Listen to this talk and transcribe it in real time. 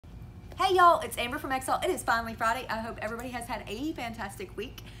Hey y'all, it's Amber from Excel. It is finally Friday. I hope everybody has had a fantastic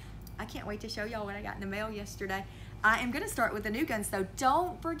week. I can't wait to show y'all what I got in the mail yesterday. I am going to start with the new guns though.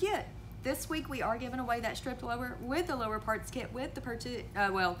 Don't forget, this week we are giving away that stripped lower with the lower parts kit with the purchase,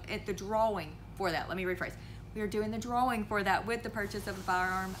 the drawing for that. Let me rephrase. We are doing the drawing for that with the purchase of a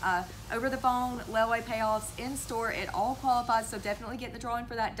firearm. Over the phone, layaway payoffs, in store, it all qualifies, so definitely get the drawing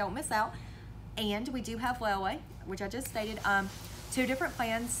for that. Don't miss out. And we do have layaway, which I just stated, 2 different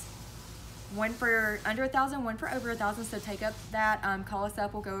plans. One for under 1,000, one for over 1,000. So take up that, call us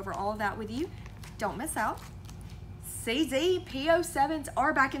up. We'll go over all of that with you. Don't miss out. CZ P07s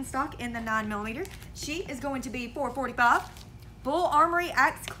are back in stock in the 9mm. She is going to be $445. Bull Armory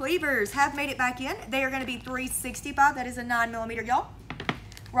Axe Cleavers have made it back in. They are going to be $365. That is a 9mm, y'all.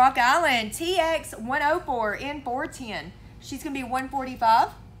 Rock Island TX 104 in 410. She's going to be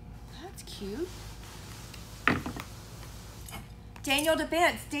 $145. That's cute. Daniel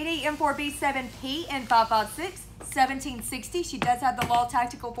Defense DD M4B7P in 556, $1760. She does have the Law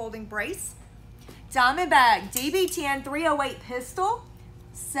Tactical Folding Brace. Diamondback DB10 308 pistol,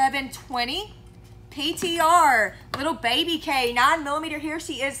 $720. PTR little baby K 9mm here.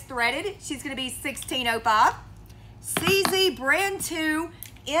 She is threaded. She's going to be $1605. CZ brand 2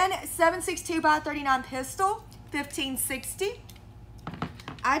 in 7.62x39 pistol, $1560.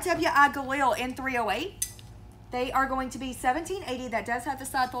 IWI Galil in 308. They are going to be $1780. That does have the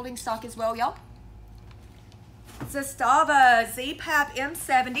side folding stock as well, y'all. Zastava Z-Pap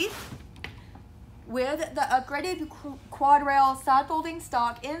M70 with the upgraded quad rail side folding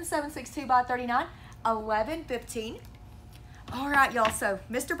stock in 7.62x39, $1115. All right, y'all. So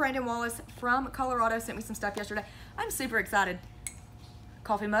Mr. Brandon Wallace from Colorado sent me some stuff yesterday. I'm super excited.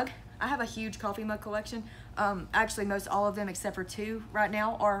 Coffee mug. I have a huge coffee mug collection. Actually, most all of them except for 2 right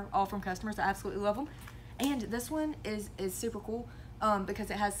now are all from customers. I absolutely love them. And this one is super cool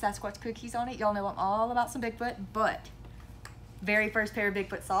because it has Sasquatch cookies on it. Y'all know I'm all about some Bigfoot, but very first pair of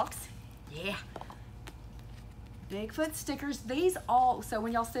Bigfoot socks. Yeah. Bigfoot stickers. These all, so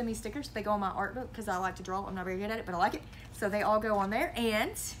when y'all send me stickers, they go on my art book because I like to draw. I'm not very good at it, but I like it. So they all go on there.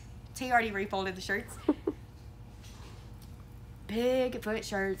 And T already refolded the shirts. Bigfoot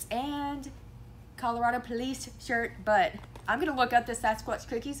shirts and Colorado Police shirt, but I'm going to look up the Sasquatch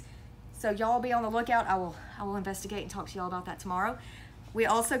cookies. So y'all be on the lookout. I will investigate and talk to y'all about that tomorrow. We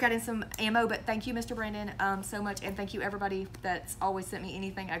also got in some ammo, but thank you, Mr. Brandon, so much. And thank you, everybody that's always sent me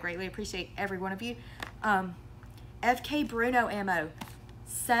anything. I greatly appreciate every one of you. FK Bruno ammo,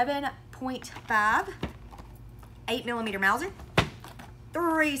 7.5, 8mm Mauser,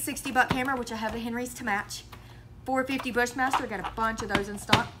 $360 buck hammer, which I have the Henrys to match, 450 Bushmaster. Got a bunch of those in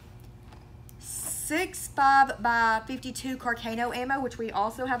stock. 6.5x52 Carcano ammo, which we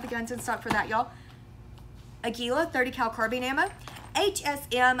also have the guns in stock for that, y'all. Aguila 30 cal carbine ammo.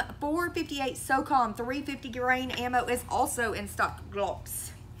 HSM 458 SOCOM 350 grain ammo is also in stock. Glocks.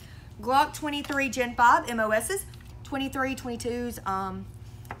 Glock 23 Gen 5 MOSs, 23, 22s,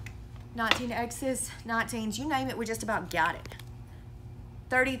 19Xs, 19s, you name it, we just about got it.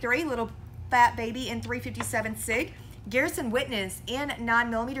 33 little fat baby in 357 SIG. Garrison Witness in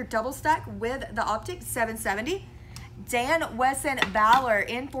 9mm double stack with the optic, $770. Dan Wesson Valor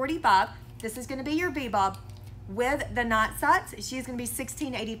in 45. This is going to be your B-Bob with the night sights. She's going to be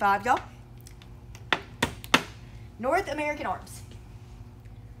 $1685, y'all. North American Arms.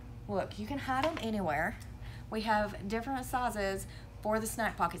 Look, you can hide them anywhere. We have different sizes for the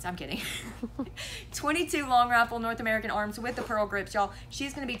snack pockets. I'm kidding. 22 long rifle North American Arms with the pearl grips, y'all.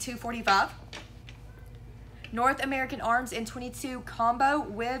 She's going to be $245. North American Arms in 22 combo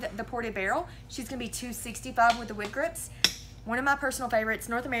with the ported barrel. She's going to be $265 with the wood grips. One of my personal favorites,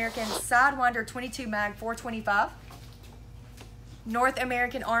 North American Sidewinder 22 mag, $425. North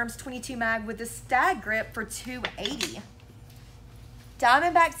American Arms 22 mag with the stag grip for $280.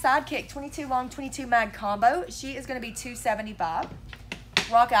 Diamondback Sidekick 22 long, 22 mag combo. She is going to be $275.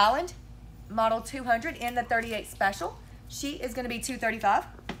 Rock Island Model 200 in the 38 special. She is going to be $235.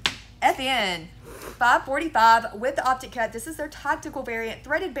 FN 545 with the optic cut. This is their tactical variant,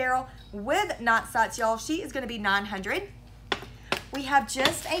 threaded barrel with night sights, y'all. She is going to be $900. We have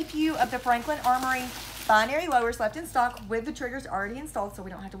just a few of the Franklin Armory binary lowers left in stock with the triggers already installed, so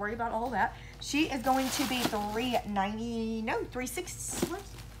we don't have to worry about all that. She is going to be $360.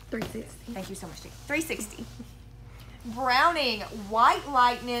 Thank you so much, Steve. $360. Browning White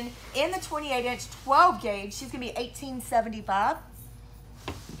Lightning in the 28-inch 12 gauge. She's going to be $1875.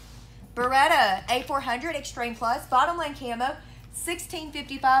 Beretta A400 Extreme Plus, bottom lane camo,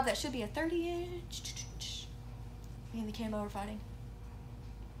 $1655. That should be a 30-inch. Me and the camo are fighting.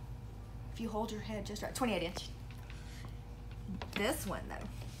 If you hold your head just right, 28-inch. This one, though,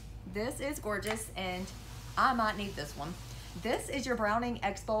 This is gorgeous, and I might need this one. This is your Browning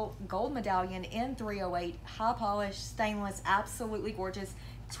Expo Gold Medallion in 308, high polish, stainless, absolutely gorgeous.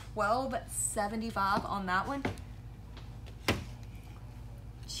 $12.75 on that one.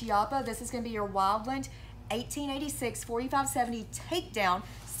 Chiappa, this is going to be your Wildland 1886 4570 takedown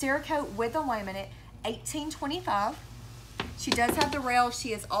Cerakote with a laminate, $18.25. She does have the rail.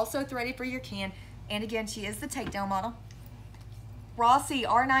 She is also threaded for your can, and again, she is the takedown model. Rossi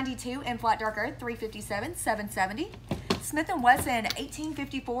R92 in flat dark earth, $357, $770. Smith & Wesson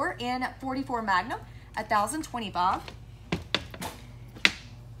 1854 in 44 Magnum, $1,025.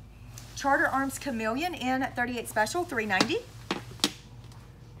 Charter Arms Chameleon in 38 Special, $390.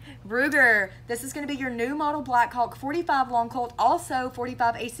 Ruger, this is going to be your new model Black Hawk 45 Long Colt, also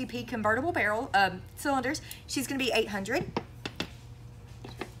 45 ACP convertible barrel cylinders. She's going to be $800.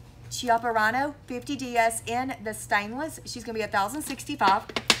 Chiappa Rhino 50 DS in the stainless. She's going to be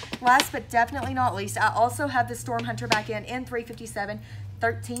 $1,065. Last but definitely not least, I also have the Storm Hunter back in 357,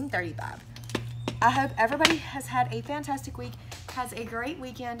 $13.35. I hope everybody has had a fantastic week, has a great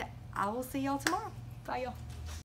weekend. I will see y'all tomorrow. Bye, y'all.